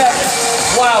hit the deck.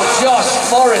 Wow, Josh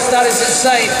Morris, that is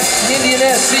insane. The Indian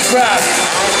Air Sea Crab.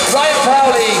 Ryan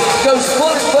Powley goes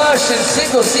full inversion,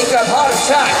 single sea crab, heart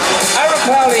attack. Aaron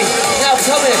Powley now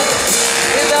coming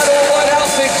in that all white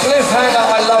outfit, cliffhanger.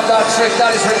 I love that trick,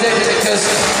 that is ridiculous.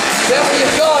 Then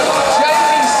we've got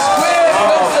Jamie Squid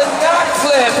with the knack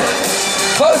flip.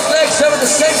 Both legs over the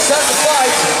same time to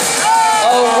fight.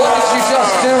 Oh, what did you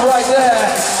just do right there?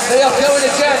 They are going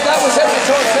again. That was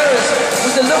Arenacross Terrace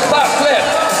with the look back flip.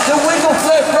 The wiggle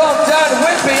flip from Dan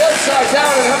Whitby upside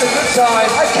down and having a good time.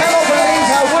 I cannot believe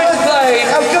how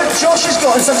good Josh has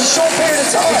got in such a short period of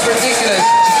time. It's ridiculous.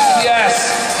 Yes,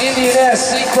 Indian Air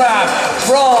Sea Crab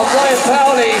from Ryan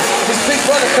Powley. His big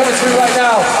brother coming through right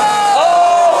now.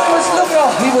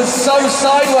 He was so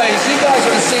sideways. You guys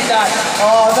would have seen that.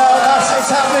 Oh no, it's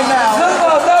happening now. Look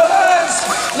on, no hands.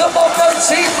 Look on, no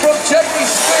teeth from Jamie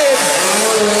Squid.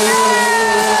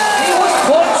 He was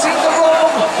pointing the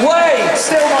wrong way.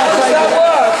 Still my How does that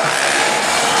work?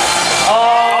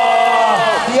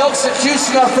 The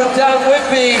executioner from Dan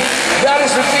Whitby. That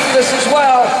is ridiculous as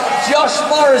well. Josh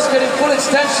Morris getting full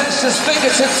extensions just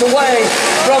fingertips away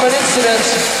from an incident.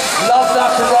 Love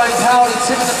that from Ryan Powley,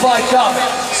 tipping the bike up,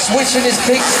 switching his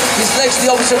legs the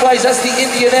opposite ways. That's the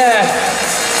Indian Air.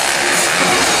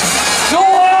 Go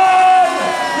on!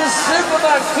 The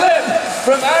Superman flip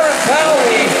from Aaron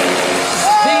Powley.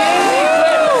 The Indian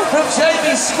flip from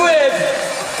Jamie Squid.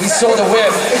 We saw the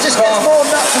whip. It just gets more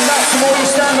nuts and nuts the more you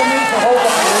stand on me for a whole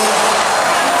bike.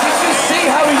 Did you see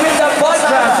how he whipped that bike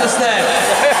round just then?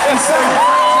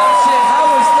 How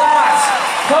was that?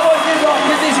 Come on, you lot,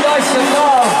 give these guys some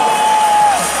love.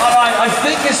 All right, I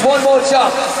think it's one more jump.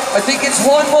 I think it's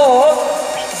one more.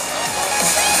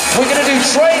 We're going to do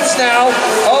trains now.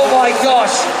 Oh my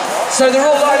gosh. So they're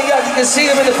all lining up. You can see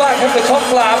them in the back of the comp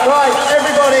lab. Right,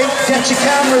 everybody, get your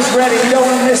cameras ready. We don't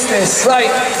want to miss this.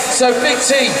 Right, so Big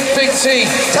T.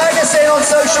 Tag us in on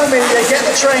social media. Get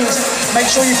the trains. Make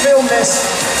sure you film this.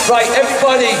 Right,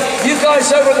 everybody, you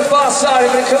guys over on the far side,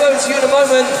 I'm going to come over to you in a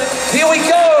moment. Here we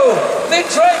go.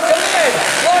 Big train coming in.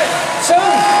 1, 2,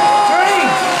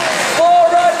 3,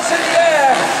 4 riders in the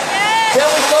air. Then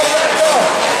we've got that off.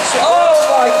 Oh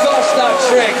my gosh, that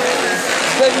trick.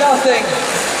 But nothing.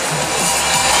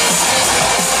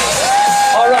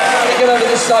 All right, I'm going to get over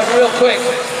this side real quick.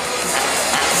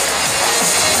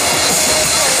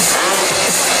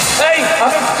 Hey, I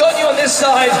haven't forgotten you on this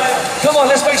side. Come on,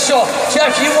 let's make sure.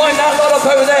 Jeff, you wind that lot up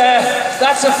over there.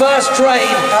 That's the first train.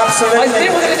 Absolutely. I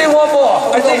think we're going to do one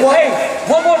more. Hey,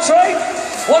 one more train?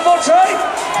 One more train?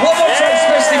 One more train,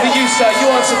 especially for you, sir.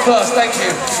 You answer first, thank you.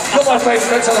 Not my favourite,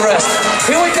 don't tell the rest.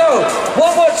 Here we go.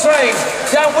 One more train.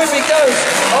 Down with me goes.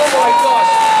 Oh my gosh.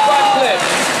 Right flip.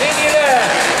 Indian Air.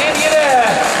 Indian Air.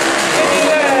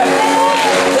 Indian Air.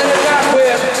 Then a back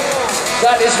whip.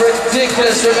 That is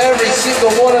ridiculous from every single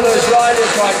one of those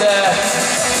riders right there.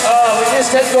 Oh, we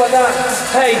missed Edgar on that.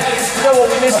 Hey, you know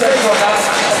what, we missed Edgar on that.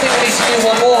 I think we need to do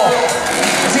one more.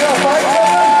 Is he on bike?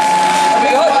 I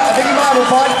think I think he might have a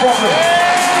bike problem.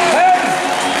 Hey,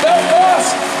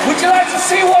 Belfast, would you like to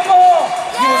see one more?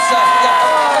 You will say, yeah,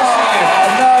 I'll see you.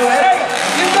 No, Hey,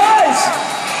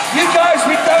 you guys,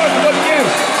 we don't forgot you.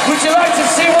 Would you like to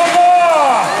see one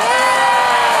more?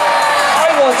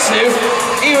 I want to,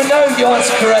 even though you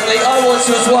answered correctly, I want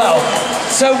to as well.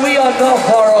 So we are not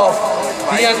far off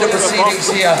the end of proceedings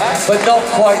here, but not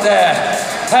quite there.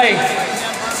 Hey,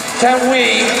 can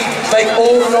we make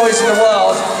all the noise in the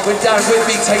world when Dan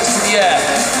Whitby takes to the air?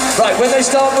 Right, when they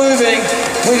start moving,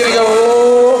 we're gonna go,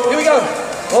 oh, here we go.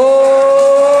 Oh,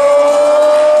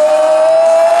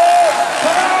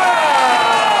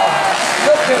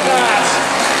 look at that.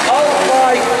 Oh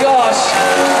my gosh.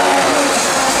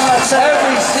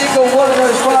 Every single one of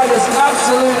those riders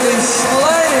absolutely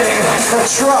slaying. The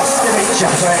trust in each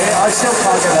other. I still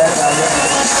can't get their head down yet.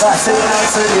 That's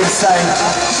absolutely insane.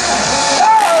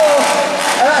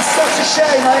 And that's such a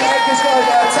shame. I think Edgar's got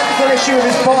a technical issue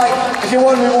with his bike. If you're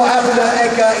wondering what happened to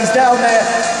Edgar, he's down there.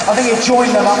 I think he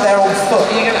joined them up there on foot.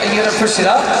 Are you gonna push it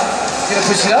up? You gonna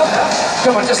push it up?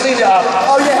 Come on, just leave it up.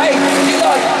 Oh yeah. Hey,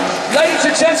 ladies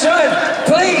and gentlemen,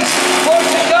 please, boys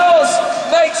and girls,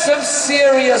 make some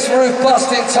serious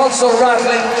roof-busting,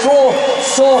 tonsil-rattling,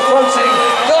 sore-throating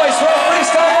noise for our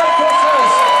freestyle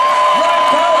motocrossers. Ryan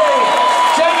Powley,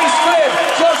 Jamie Squibb,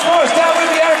 Josh Morris, down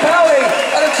with the Aaron Powley,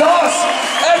 and of course,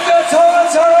 Edgar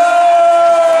Torres.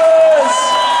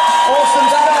 Awesome,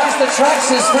 that is the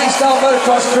Traxxas freestyle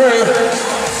motocross crew.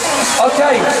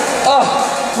 Okay,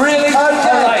 really?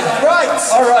 Okay,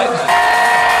 All right.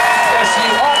 Yes,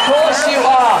 you are. Of course you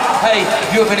are. Hey,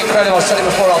 you have been incredible. I've said it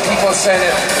before. I'll keep on saying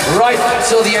it right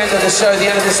until the end of the show, the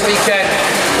end of this weekend.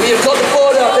 We have got the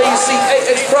board up. There you see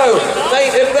 8X Pro,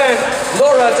 main event.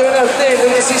 Laura doing her thing. We're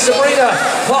going to see Sabrina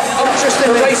pop up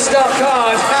the race start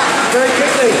card very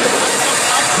quickly.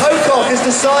 Pocock has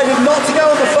decided not to go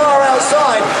on the far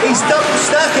outside. He's double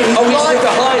stacking. He's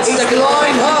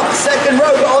lined up second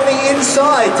row, but on the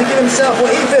inside to give himself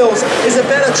what he feels is a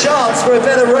better chance for a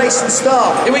better race and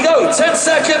start. Here we go. 10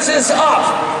 seconds is up.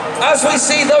 As we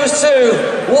see those two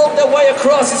walk their way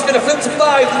across, it's going to flip to 5,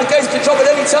 and the gates can drop at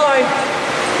any time.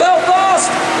 Belfast,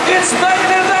 it's main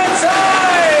event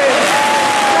time.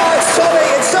 Oh, it's Tommy.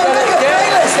 It's Tommy.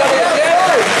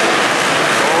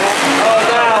 Oh,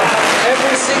 now,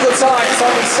 every single time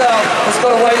Tommy Sell has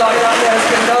got away like that, there has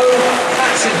been no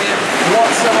action here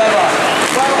whatsoever.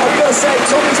 Well, I've got to say,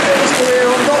 Tommy's built his career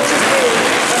on not just being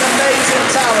an amazing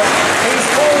talent, he's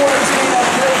always been a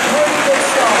pretty good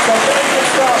starter,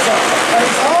 And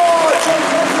he's, John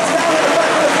Crawford's down at the back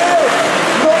of the field.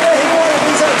 Not where he wanted,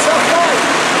 he's had a tough night.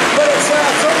 But it's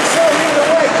Tommy Sell leading the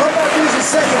way. Conrad Hughes is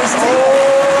second, his team.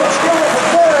 Josh Gilbert for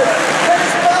third. Then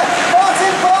it's back.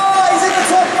 Martin Barr, he's in the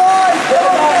top 5.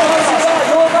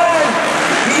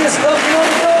 He is knocking on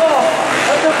the door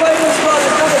of the famous run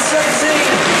at number 17.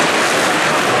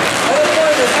 And at the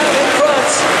moment, out in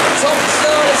front, Tom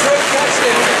Stern is very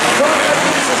catching. Conrad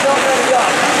Hughes is not ready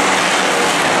up.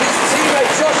 His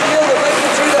teammate Josh Gilbert making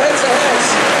it through the head-to-heads.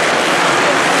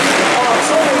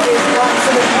 Tommy is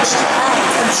absolutely out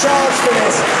and charged for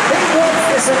this. He wants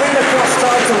this Arenacross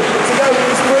title to go with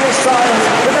his British titles.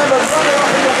 Remember,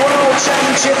 runner-up in the World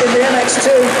Championship in the MX2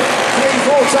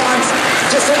 3-4 times.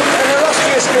 Just an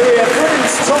illustrious career.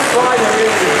 Britain's top rider,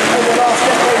 really, over the last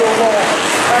decade or more.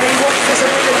 And he wants this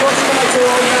Arenacross title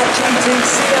on that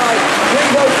GTCI.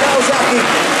 Ringo Kawasaki,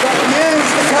 that news,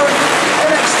 the current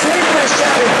MX2 British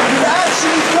champion. You've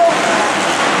actually got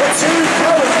the two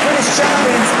current British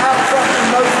champions out front in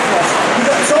motocross. You've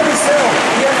got Tommy Sell,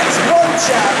 the MX1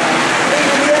 champ,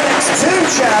 leading the MX2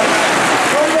 champ.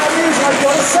 Conrad Hughes, I've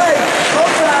got to say,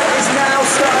 Conrad is now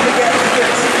starting to get the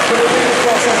gifts for the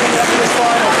Arenacross as we get to this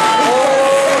final.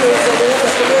 There's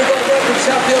the move on there from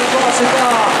champion Martin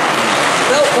Barr.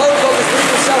 Mel Pocock has moved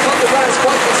himself up the ranks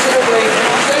quite considerably.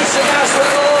 Jason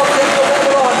Ashford, getting the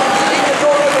weather on. Keep the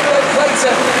door open for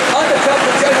Clayton. Undercut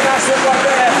from Jason Ashford right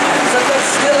there. So they're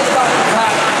still at the back of the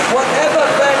pack. Whatever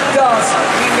Ben does,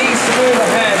 he needs to move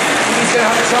ahead. He's going to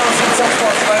have a chance in the top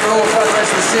spots overall throughout the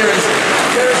rest of the series.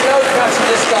 There is no catching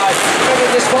this guy.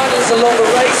 Remember, this final is a longer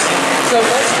race, so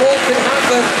much more can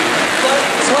happen. But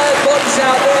tired bodies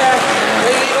out there,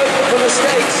 they leave open for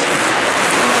mistakes.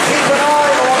 Keep an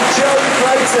eye on Joe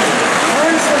Clayton.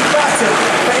 Bruised and battered,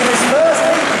 but in his first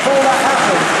week before that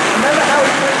happened, remember how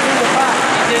he went through the pack?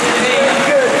 Really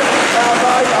good.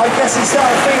 I guess he's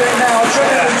starting to feel it now.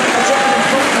 Adrenaline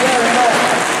quickly wearing off.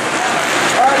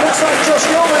 Looks like Josh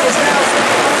Gilbert is now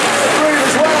through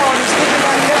as well, and he's giving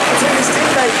that gap between his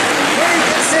teammates. Really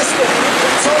consistent.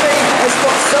 But Tommy has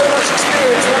got so much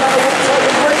experience no matter what type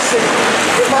of racing.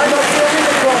 It might not be a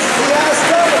Arenacross. He has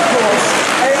done, of course,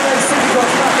 AMA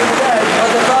Supercross back in the day.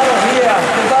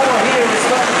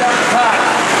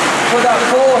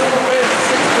 4th, 5th,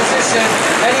 6th position.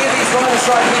 Any of these riders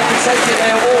right here can take it,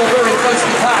 they are all very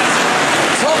closely packed.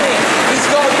 Tommy is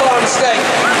gone by mistake.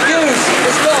 Hughes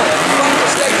is gone by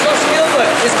mistake. Josh Gilbert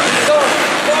is gone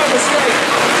by mistake.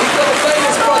 We've got the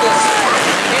famous brothers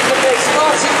in the mix.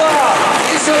 Martin Marr,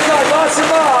 you saw that, Martin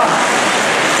Marr.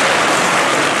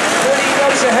 30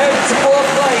 goes ahead to 4th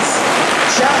place.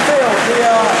 Chatfield, the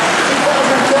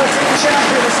 2013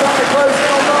 champion, is starting to close in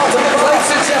on Martin. Look at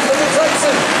Clayton, Jeff, look at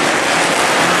Clayton.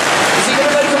 Is he going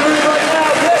to make a move right now?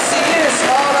 Yes, he is.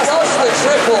 Oh, that's the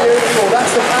triple. Beautiful.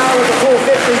 That's the power of the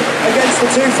 450 against the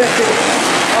 250.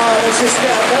 It's just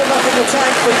no nothing in the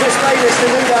tank for Chris Bayliss to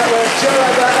do that, whereas Joe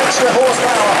had that extra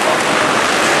horsepower.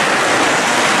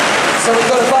 So we've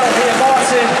got a button here,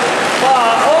 Martin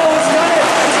Marr. Oh, he's done it.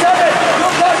 He's done it.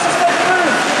 Your coach has made a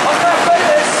move on that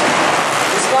Bayliss.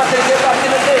 He's not going to get back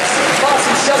in the mix.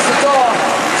 Martin shuts the door.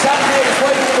 Champion is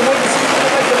waiting in the wings. He's going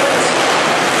to make the move.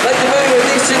 Make the move if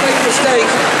these two make a mistake.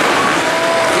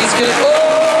 He's going to...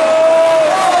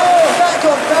 Back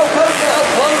on Belfast.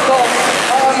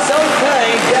 He's okay.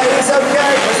 Yeah, he's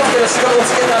okay. He's not going to struggle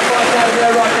to get that bike out of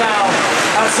there right now.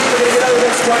 I see we're going to get over there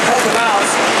to try and help him out.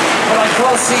 But I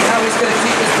can't see how he's going to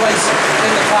keep his place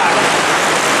in the pack.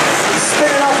 He's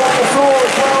spinning up on the floor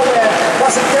as well there.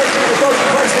 That's a great thing, the dodgy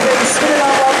place to be. He's spinning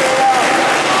up on the...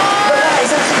 but now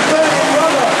he's actually burning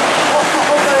rubber on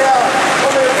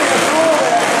the arena floor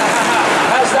there.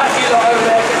 How's that you lot over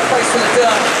there? Get the place for the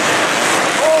dirt.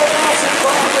 Oh, Martin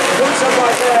Barton puts him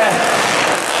right there.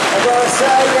 I've got to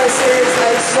say, this is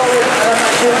a solid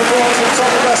match performance from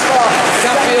Tommy thus far.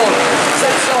 Chatfield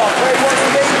sets off. Where he wants to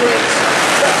get it.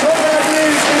 But Conrad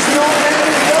Hughes is not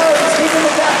letting it go. He's keeping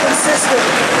the gap consistent.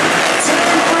 Two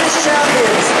British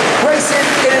champions racing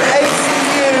in an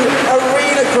ACU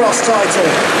Arenacross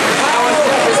title. How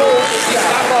important is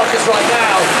that markers right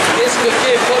now? This could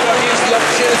give Conrad Hughes the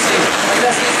opportunity,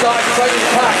 unless he starts training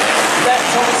the pack. Let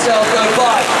Tommy Sell go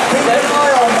by. Keep an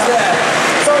eye on there.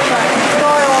 Sorry, Matt. Keep an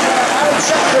eye on Adam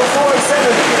Chatfield 407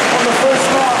 on the first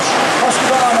march.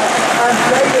 Husqvarna and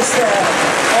Davis there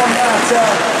on that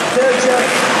third gen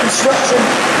construction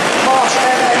March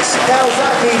MX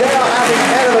Kawasaki. They are having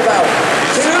hell of a bout.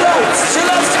 Two laps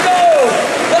to go.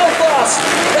 Belfast,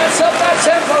 let's up that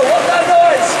tempo. What that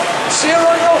noise? Cheer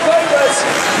on your favourites.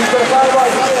 You've got a battle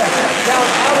right here. Down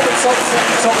out of the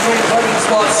top three podium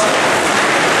spots.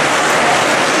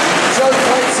 Joe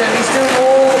Clayton, he's doing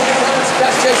all he can to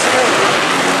catch Jason Hill.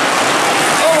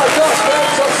 Oh my gosh, where the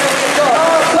top three can go?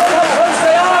 Look how close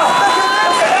they are.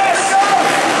 Look at this.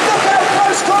 Look how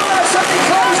close Conrad suddenly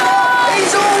closed up.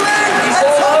 He's all in. He's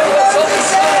all over Tommy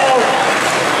Sell.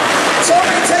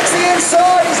 Tommy takes the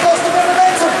inside. He's lost a bit of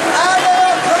momentum. And they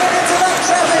are coming into that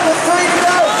traffic with 3 to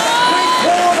go. 3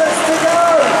 corners to go.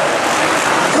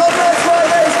 Conrad's right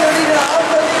there. He's going to need an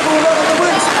unbelievable run on the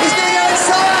wings. He's getting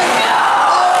outside.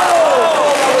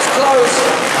 Oh, that was close.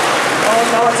 Oh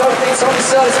no, I don't think Tommy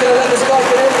Sell is going to let this guy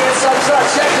get in the inside track.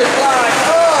 Check the flag.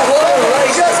 What a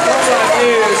race Just for Conrad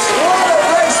Hughes. what a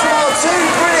race from our 2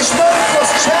 British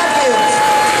motocross champions.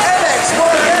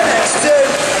 MX1 and MX2.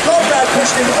 Conrad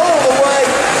pushed him all the way.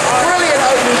 Brilliant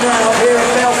opening round here in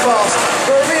Belfast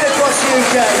for Arenacross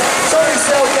UK. Tommy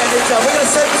Sell getting it done. We're going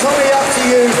to send Tommy up to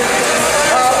you.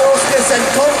 We're also going to send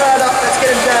Conrad up. Let's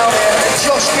get him down here. And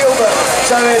Josh Gilbert.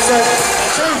 So it's a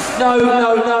 2. No.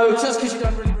 Just because you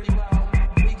don't really well.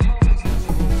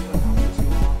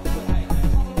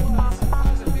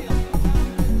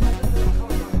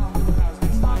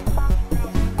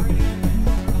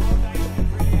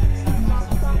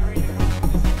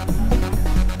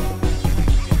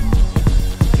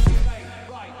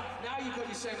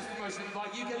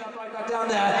 Down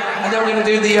there, and then we're going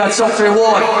to do the top 3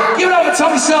 award. Give it up for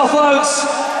Tommy Sell, folks.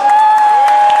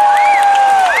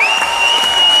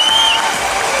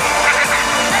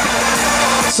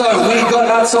 So we got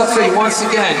our top 3 once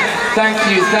again. Thank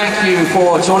you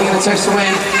for joining in the Text to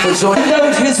Win, for joining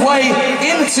his way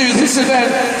into this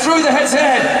event through the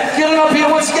head-to-head. Get it up here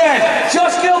once again,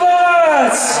 Josh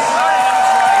Gilbert.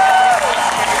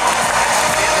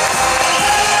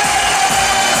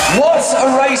 What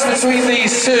a race between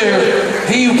these two.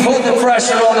 He put the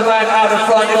pressure on the man out in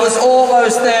front. It was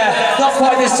almost there. Not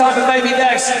quite this time, but maybe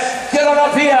next. Get on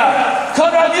up here.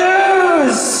 Conrad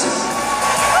Hughes.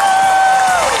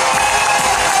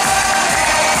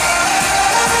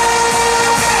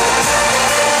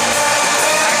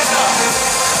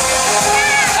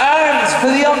 And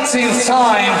for the umpteenth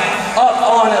time, up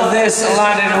on this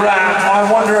landing ramp.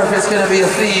 I wonder if it's going to be the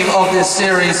theme of this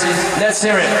series. Let's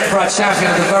hear it for our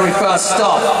champion at the very first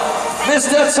stop,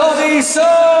 Mr. Tommy Sell.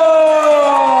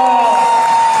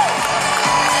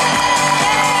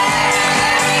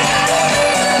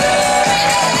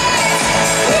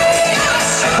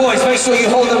 Make sure you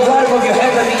hold them right above your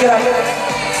head. Let me get up.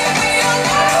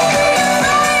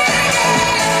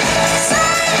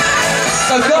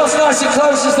 So girls nice and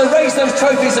close as they raise those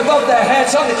trophies above their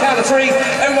heads on the count of 3.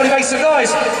 Everybody make some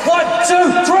noise. 1,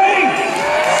 2, 3!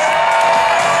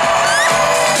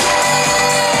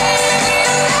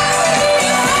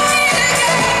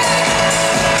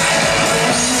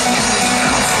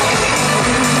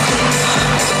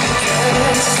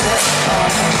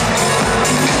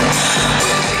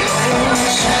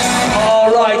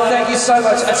 So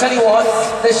much. I tell you what,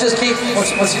 let's just keep.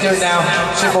 What's he doing now?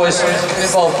 Shit, boys, get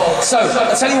involved. So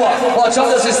I tell you what, while John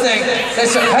does his thing, let's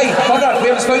say, hey, Conrad, we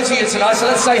haven't spoken to you tonight, so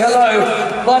let's say hello,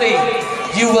 buddy.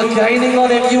 You were gaining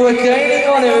on him. You were gaining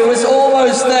on him. It was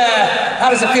almost there. How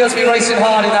does it feel to be racing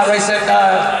hard in that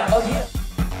race?